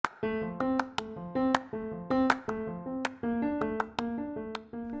Hello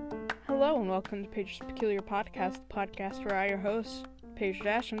and welcome to Paige's Peculiar Podcast, the podcast where I, your host, Paige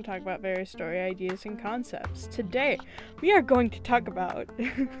Dasham, talk about various story ideas and concepts. Today, we are going to talk about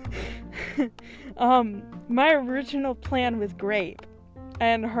my original plan with Grape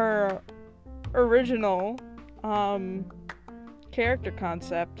and her original character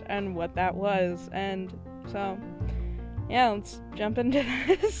concept and what that was. And so, yeah, let's jump into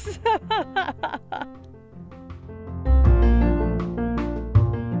this.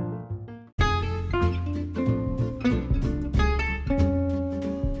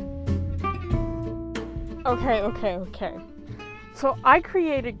 Okay. So I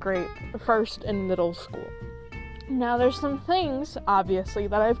created Grape first in middle school. Now there's some things, obviously,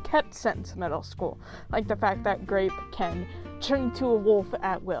 that I've kept since middle school. Like the fact that Grape can turn into a wolf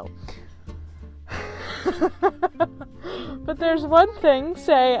at will. But there's one thing,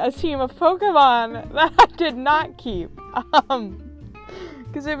 say, a team of Pokemon that I did not keep.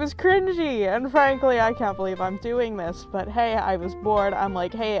 Because it was cringy, and frankly, I can't believe I'm doing this, but hey, I was bored. I'm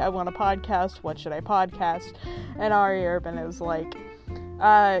like, hey, I want a podcast, what should I podcast? And Ari Urban is like,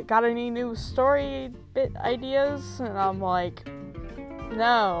 got any new story bit ideas? And I'm like,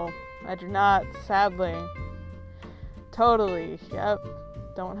 no, I do not, sadly. Totally, yep,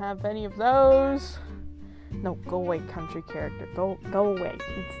 don't have any of those. No, go away, country character, go away.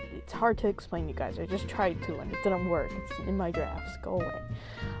 It's hard to explain, you guys. I just tried to and it didn't work. It's in my drafts. Go away.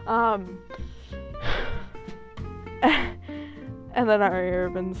 And then Ari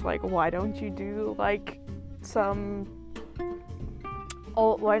Urban's like, why don't you do like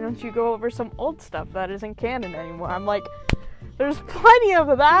why don't you go over some old stuff that isn't canon anymore? I'm like, there's plenty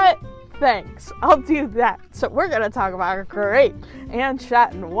of that. Thanks. I'll do that. So we're gonna talk about Grape and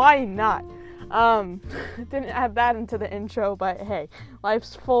Shatton. Why not? Didn't add that into the intro, but hey,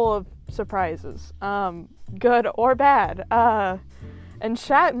 life's full of surprises, good or bad, and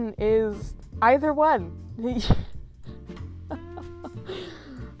Shatton is either one.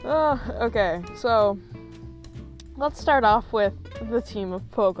 Okay, so, let's start off with the team of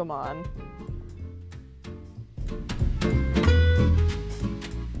Pokemon.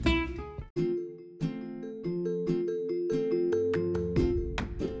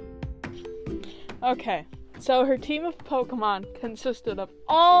 Okay, so her team of Pokemon consisted of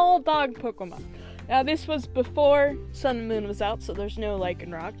all dog Pokemon. Now, this was before Sun and Moon was out, so there's no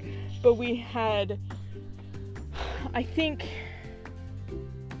Lycanroc, but we had, I think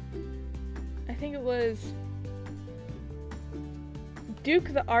it was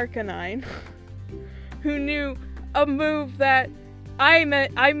Duke the Arcanine, who knew a move that I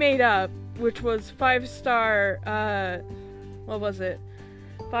made up, which was 5-star, what was it?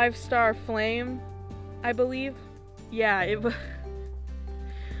 5-star Flame, I believe. Yeah, it was.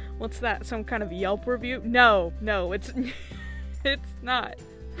 What's that? Some kind of Yelp review? No, it's it's not.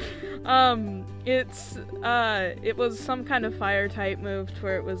 It was some kind of fire type move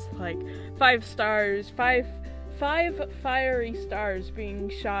where it was like 5 stars, five fiery stars being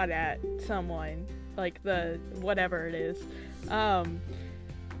shot at someone, like the whatever it is.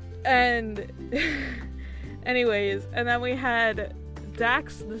 And anyways, and then we had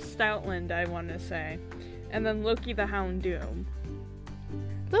Dax the Stoutland, I want to say, and then Loki the Houndoom.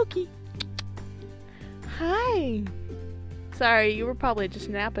 Loki! Hi! Sorry, you were probably just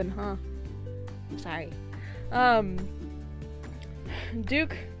napping, huh? Sorry.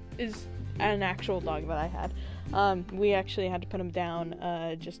 Duke is an actual dog that I had. We actually had to put him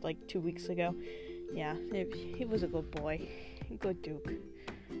down, just like 2 weeks ago. Yeah, he was a good boy. Good Duke.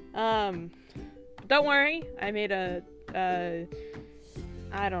 Don't worry, I made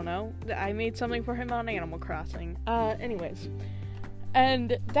I don't know. I made something for him on Animal Crossing. Anyways.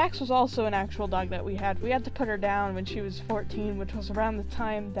 And Dax was also an actual dog that we had. We had to put her down when she was 14, which was around the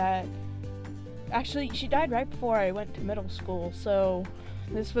time that... Actually, she died right before I went to middle school, so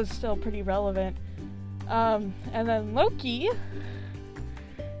this was still pretty relevant. And then Loki,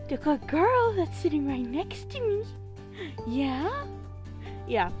 the good girl that's sitting right next to me. Yeah?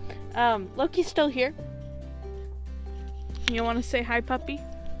 Yeah. Loki's still here. You want to say hi, puppy?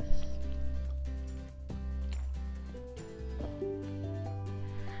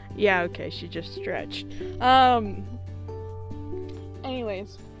 Yeah, okay, she just stretched.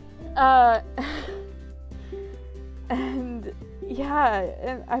 Anyways. And, yeah,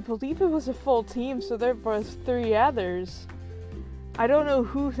 and I believe it was a full team, so there was 3 others. I don't know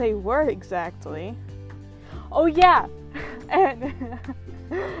who they were exactly. Oh, yeah! And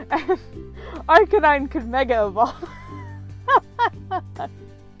Arcanine could Mega Evolve.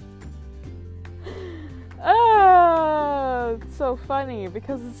 Oh, it's so funny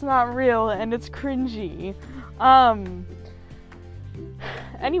because it's not real and it's cringy.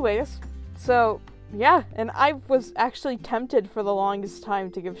 Anyways, so yeah, and I was actually tempted for the longest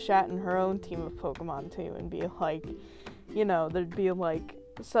time to give Shatton her own team of Pokemon too, and be like, you know, there'd be like,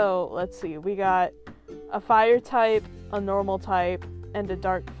 so let's see, we got a fire type, a normal type, and a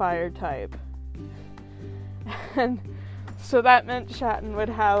dark fire type. And so that meant Shatton would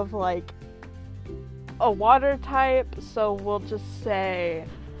have like a water type, so we'll just say,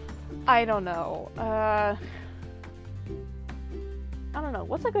 I don't know,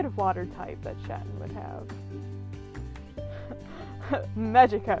 what's a good water type that Shatton would have?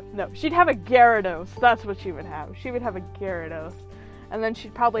 Magikarp. No, she'd have a Gyarados. That's what she would have. She would have a Gyarados. And then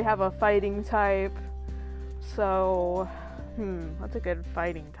she'd probably have a fighting type. So, what's a good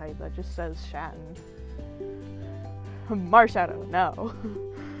fighting type that just says Shatton? Marshadow. No.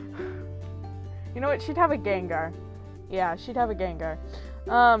 You know what? She'd have a Gengar. Yeah, she'd have a Gengar.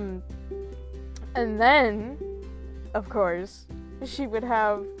 And then, of course, she would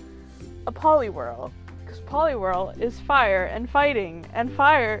have a Poliwhirl, because Poliwhirl is fire and fighting, and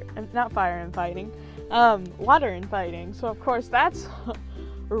not fire and fighting, water and fighting, so of course that's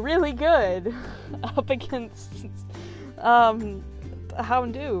really good up against,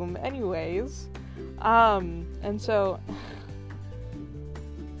 Houndoom, anyways, and so,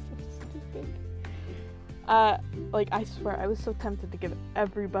 stupid, like, I swear, I was so tempted to give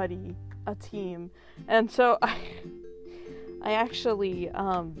everybody a team, and so I actually,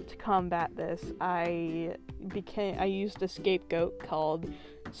 to combat this, I used a scapegoat called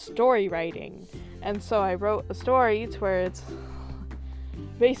story writing, and so I wrote a story to where it's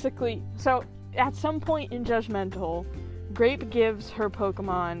basically, so at some point in Judgmental, Grape gives her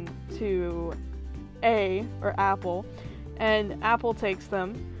Pokemon to Apple, and Apple takes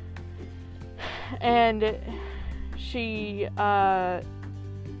them, and she actually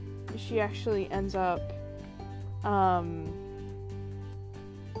ends up,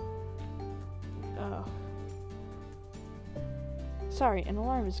 sorry, an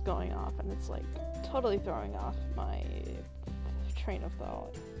alarm is going off, and it's, like, totally throwing off my train of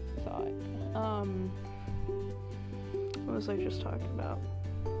thought. What was I just talking about?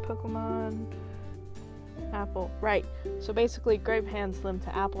 Pokemon, Apple, right. So basically, Grape hands them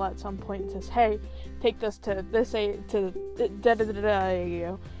to Apple at some point and says, hey, take this to this AU,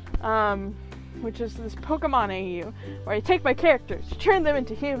 which is this Pokemon AU, where I take my characters, turn them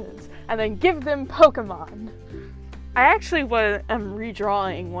into humans, and then give them Pokemon. I actually am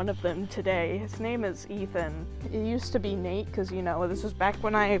redrawing one of them today. His name is Ethan. It used to be Nate, because, you know, this is back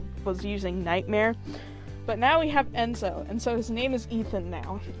when I was using Nightmare. But now we have Enzo, and so his name is Ethan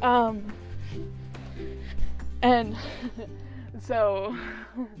now. And so,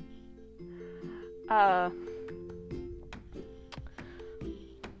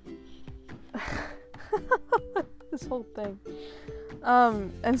 this whole thing.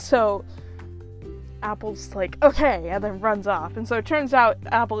 And so Apple's like, okay, and then runs off. And so it turns out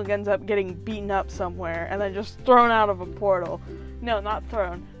Apple ends up getting beaten up somewhere and then just thrown out of a portal. No, not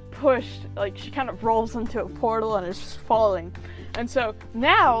thrown. Pushed. Like, she kind of rolls into a portal and is just falling. And so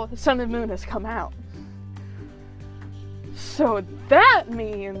now Sun and Moon has come out. So that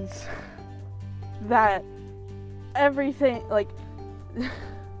means that everything, like,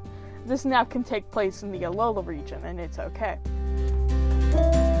 this now can take place in the Alola region, and it's okay.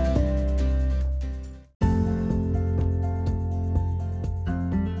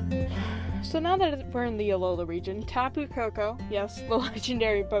 So now that we're in the Alola region, Tapu Koko, yes, the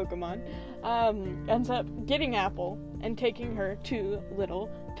legendary Pokemon, ends up getting Apple and taking her to Little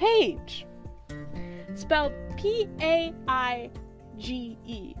Paige. Spelled Paige.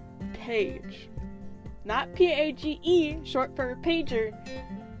 Paige. Not P-A-G-E, short for pager.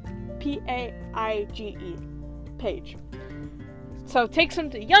 P-A-I-G-E. Paige. So takes him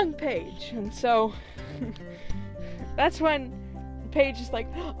to young Paige, and so that's when Paige is like,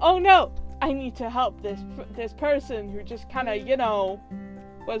 oh no, I need to help this person who just kind of, you know,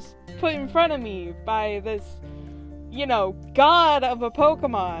 was put in front of me by this, you know, god of a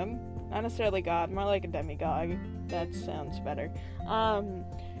Pokemon. Not necessarily god, more like a demigod. That sounds better.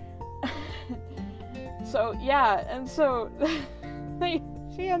 So, yeah, and so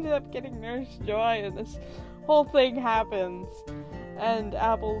she ended up getting Nurse Joy, and this whole thing happens. And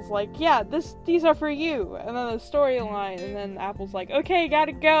Apple's like, yeah, these are for you. And then the storyline, and then Apple's like, okay,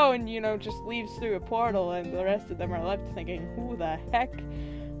 gotta go, and, you know, just leaves through a portal, and the rest of them are left thinking, who the heck?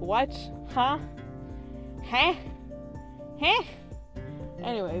 What? Huh? Huh? Huh?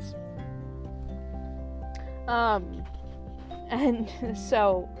 Anyways. And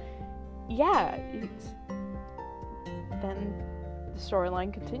so, yeah, then the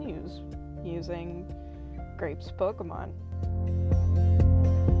storyline continues using Grape's Pokemon.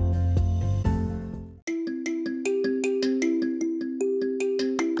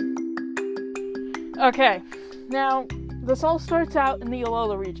 Okay, now this all starts out in the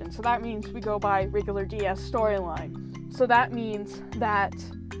Alola region, so that means we go by regular DS storyline. So that means that,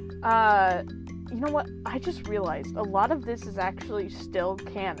 you know what, I just realized a lot of this is actually still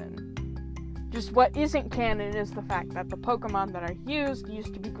canon. Just what isn't canon is the fact that the Pokemon that are used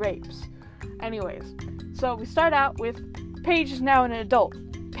to be grapes. Anyways, so we start out with Paige is now an adult.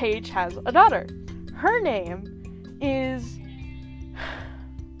 Paige has a daughter. Her name is,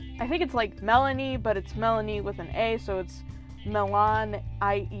 I think it's like Melanie, but it's Melanie with an A, so it's Melan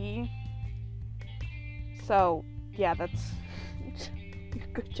IE. So, yeah, that's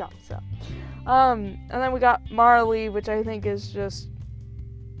good job, so. And then we got Marley, which I think is just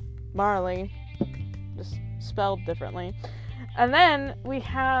Marley, just spelled differently. And then we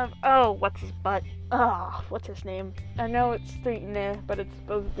have, what's his name? I know it's Streetneh, but it's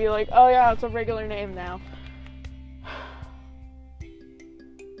supposed to be like, oh yeah, it's a regular name now.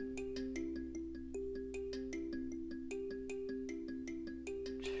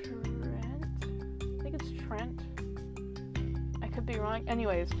 Trent. I could be wrong.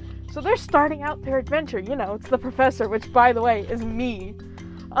 Anyways, so they're starting out their adventure. You know, it's the professor, which, by the way, is me.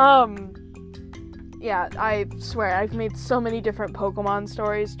 Yeah, I swear, I've made so many different Pokemon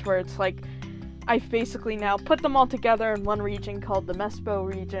stories to where it's like, I've basically now put them all together in one region called the Mespo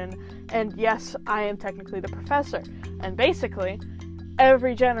region, and yes, I am technically the professor. And basically,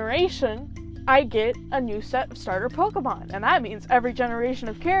 every generation, I get a new set of starter Pokemon, and that means every generation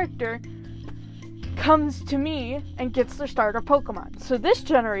of character comes to me and gets their starter Pokemon. So this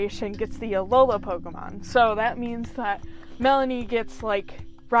generation gets the Alola Pokemon. So that means that Melanie gets like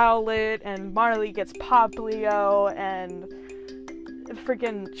Rowlet, and Marley gets Poplio, and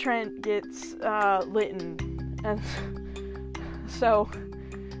freaking Trent gets Litten. And so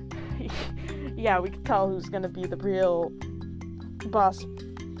yeah, we can tell who's gonna be the real boss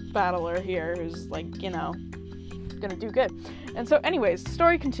battler here, who's like, you know, gonna do good. And so anyways, the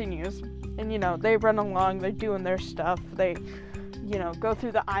story continues. And, you know, they run along, they're doing their stuff, they, you know, go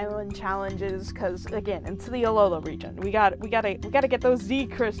through the island challenges, because, again, it's the Alola region. We gotta get those Z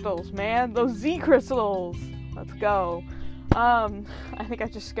crystals, man, those Z crystals! Let's go. I think I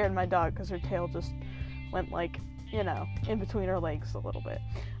just scared my dog, because her tail just went, like, you know, in between her legs a little bit.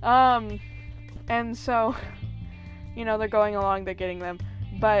 And so, you know, they're going along, they're getting them,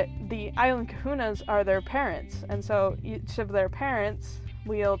 but the island kahunas are their parents, and so each of their parents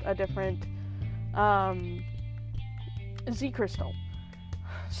wield a different Z crystal.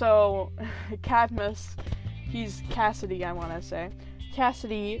 So Cadmus, he's Cassidy, I want to say.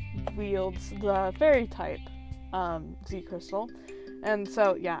 Cassidy wields the fairy type Z crystal, and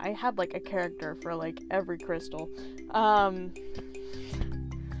so yeah, I had like a character for like every crystal. I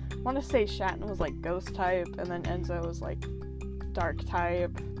want to say Shatton was like ghost type, and then Enzo was like dark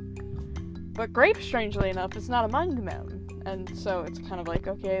type. But Grape, strangely enough, is not among them. And so it's kind of like,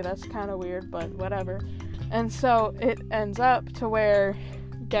 okay, that's kind of weird, but whatever. And so it ends up to where,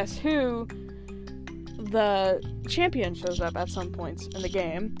 guess who? The champion shows up at some points in the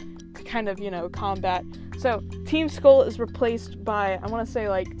game to kind of, you know, combat. So Team Skull is replaced by, I want to say,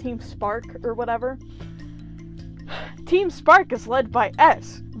 like, Team Spark or whatever. Team Spark is led by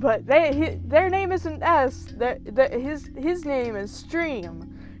S, but their name isn't S. His name is Stream.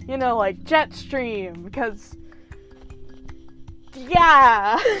 You know, like Jetstream, because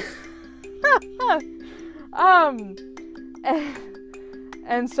yeah.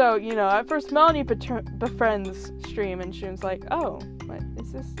 And so, you know, at first Melanie befriends Stream, and Stream's like, oh, what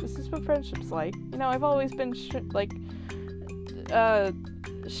is this? This is what friendship's like. You know, I've always been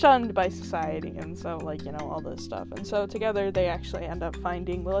shunned by society, and so, like, you know, all this stuff. And so together they actually end up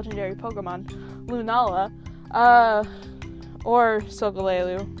finding the legendary Pokemon Lunala, or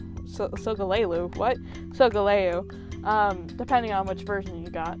Solgaleo, depending on which version you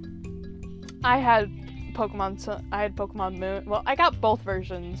got. I had Pokemon Moon. Well, I got both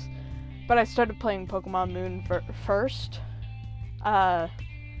versions, but I started playing Pokemon Moon first.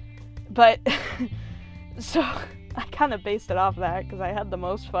 But so I kind of based it off that because I had the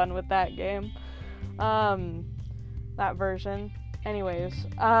most fun with that game, that version. Anyways,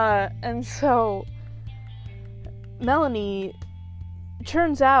 and so Melanie,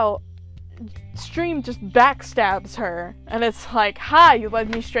 turns out Stream just backstabs her, and it's like, hi, you led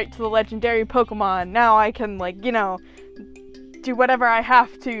me straight to the legendary Pokemon, now I can, like, you know, do whatever I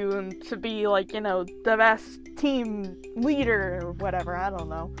have to, and to be, like, you know, the best team leader, or whatever, I don't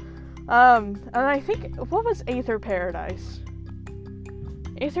know. And I think, what was Aether Paradise?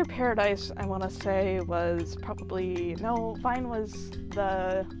 Aether Paradise, I want to say, was probably, no, Vine was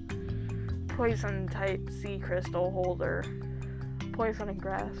the poison type sea crystal holder. Poison and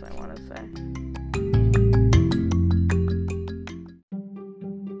grass, I want to say.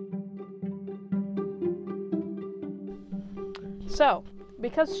 So,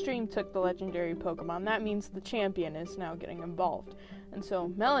 because Stream took the legendary Pokemon, that means the champion is now getting involved. And so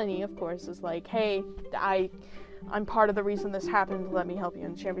Melanie, of course, is like, hey, I'm part of the reason this happened, let me help you.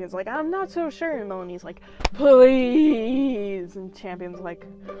 And Champion's like, I'm not so sure. And Melanie's like, please. And Champion's like,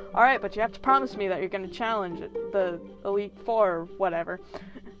 alright, but you have to promise me that you're going to challenge the Elite Four or whatever.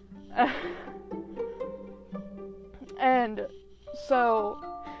 And so,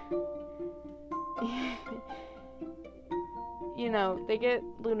 you know, they get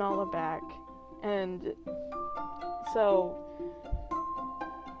Lunala back, and so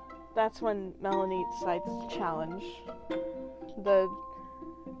that's when Melanie decides to challenge the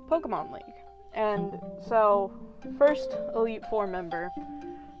Pokemon League. And so, first Elite Four member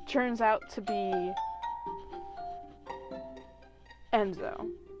turns out to be Enzo.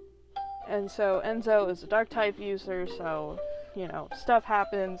 And so Enzo is a dark type user, so, you know, stuff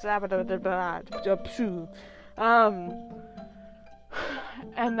happens.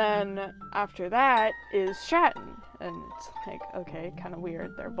 And then after that is Stratton. And it's like, okay, kind of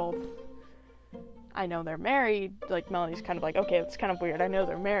weird. They're both, I know they're married. Like, Melanie's kind of like, okay, that's kind of weird. I know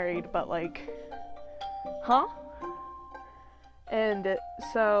they're married, but like, huh? And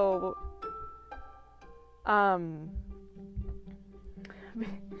so, and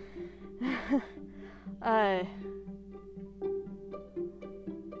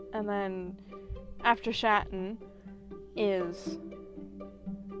then after Stratton is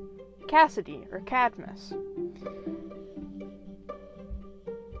Cassidy, or Cadmus.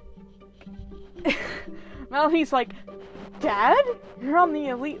 Melanie's like, Dad? You're on the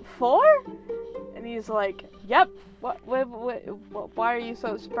Elite Four? And he's like, yep. What, why are you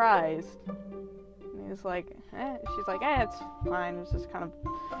so surprised? And he's like, she's like, it's fine. I was just kind of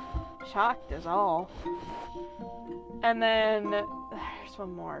shocked is all. And then, there's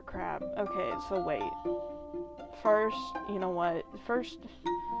one more crap. Okay, so wait. First, you know what? First,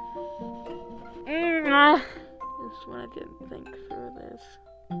 just when I didn't think through this.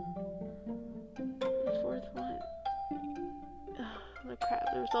 The fourth one. The crap,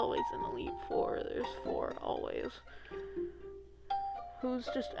 there's always an Elite Four. There's four, always. Who's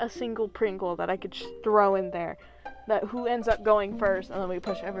just a single Pringle that I could just throw in there? That who ends up going first, and then we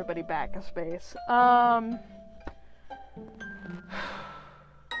push everybody back a space.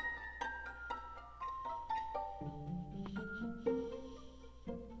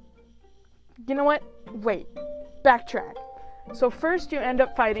 You know what? Wait. Backtrack. So first you end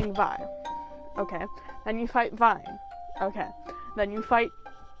up fighting Vi. Okay. Then you fight Vine. Okay. Then you fight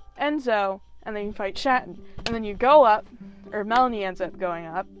Enzo. And then you fight Stratton. And then you go up. Or Melanie ends up going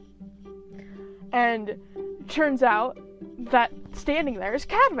up. And it turns out that standing there is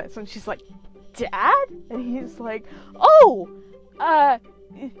Cadmus. And she's like, Dad? And he's like, oh!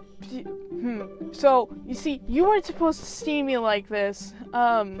 So, you see, you weren't supposed to see me like this.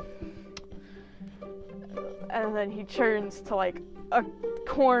 And then he turns to, like, a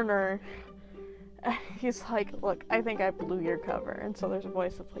corner. He's like, look, I think I blew your cover. And so there's a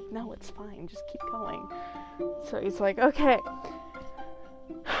voice that's like, no, it's fine. Just keep going. So he's like, okay.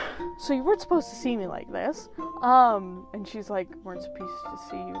 So you weren't supposed to see me like this. And she's like, weren't supposed to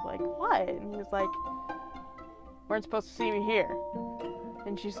see you like what? And he's like, weren't supposed to see me here.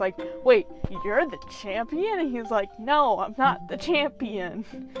 And she's like, wait, you're the champion? And he's like, no, I'm not the champion.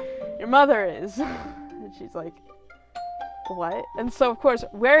 Your mother is. And she's like, what? And so, of course,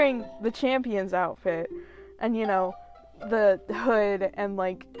 wearing the champion's outfit, and, you know, the hood, and,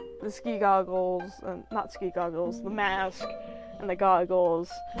 like, the ski goggles, not ski goggles, the mask, and the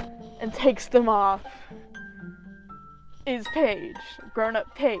goggles, and takes them off, is Paige,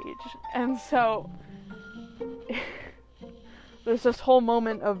 grown-up Paige. And so, there's this whole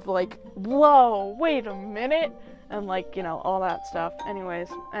moment of, like, whoa, wait a minute, and, like, you know, all that stuff. Anyways,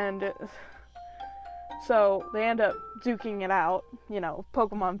 and so they end up duking it out, you know,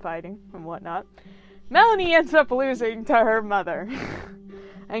 Pokemon fighting and whatnot. Melanie ends up losing to her mother.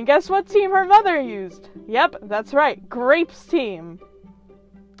 And guess what team her mother used? Yep, that's right, Grape's team.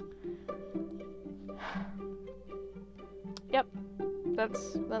 Yep,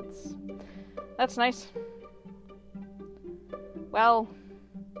 that's nice. Well,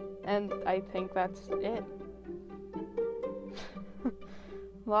 and I think that's it.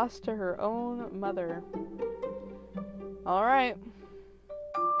 Lost to her own mother. Alright.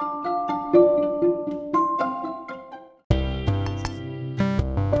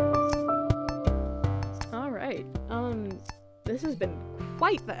 this has been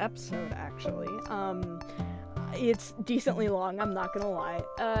quite the episode, actually. It's decently long, I'm not gonna lie.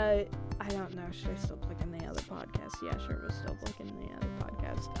 I don't know, should I still plug in the other podcast? Yeah, sure, we'll still plug in the other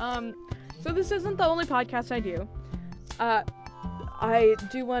podcast. So this isn't the only podcast I do. I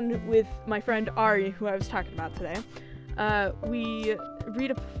do one with my friend Ari, who I was talking about today. We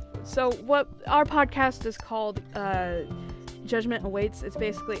read so what our podcast is called, Judgment Awaits. It's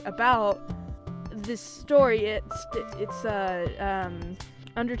basically about this story. It's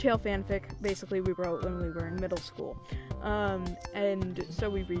Undertale fanfic, basically, we wrote when we were in middle school. And so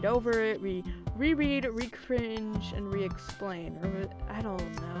we read over it, we reread, re-cringe, and re-explain. Or, I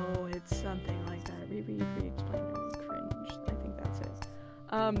don't know, it's something like that. Reread, re-explain, and re-cringe. I think that's it.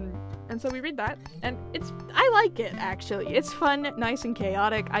 And so we read that, and I like it, actually. It's fun, nice, and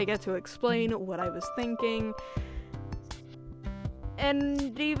chaotic. I get to explain what I was thinking.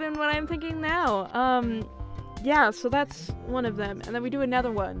 And even what I'm thinking now. Yeah, so that's one of them. And then we do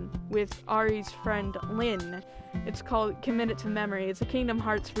another one with Ari's friend Lynn. It's called Commit It to Memory. It's a Kingdom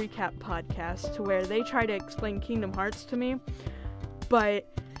Hearts recap podcast to where they try to explain Kingdom Hearts to me, but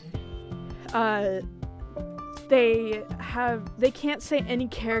they can't say any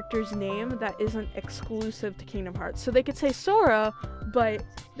character's name that isn't exclusive to Kingdom Hearts. So they could say Sora, but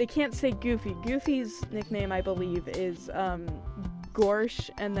they can't say Goofy. Goofy's nickname, I believe, is Gorsh,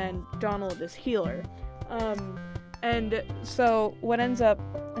 and then Donald is Healer. And so what ends up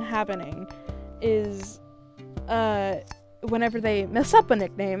happening is, whenever they mess up a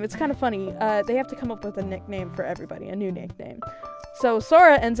nickname, it's kind of funny, they have to come up with a nickname for everybody, a new nickname. So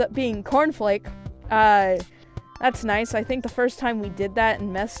Sora ends up being Cornflake. That's nice. I think the first time we did that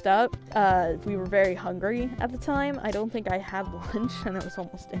and messed up, we were very hungry at the time. I don't think I had lunch, and it was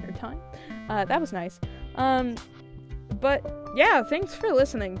almost dinner time. That was nice. But yeah, thanks for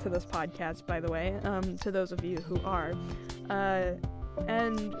listening to this podcast, by the way, to those of you who are.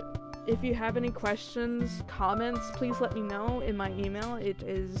 And if you have any questions, comments, please let me know in my email. It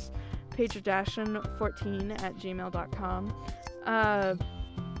is pagerjashin14@gmail.com.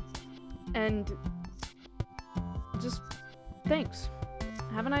 And just thanks.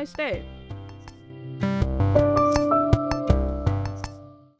 Have a nice day.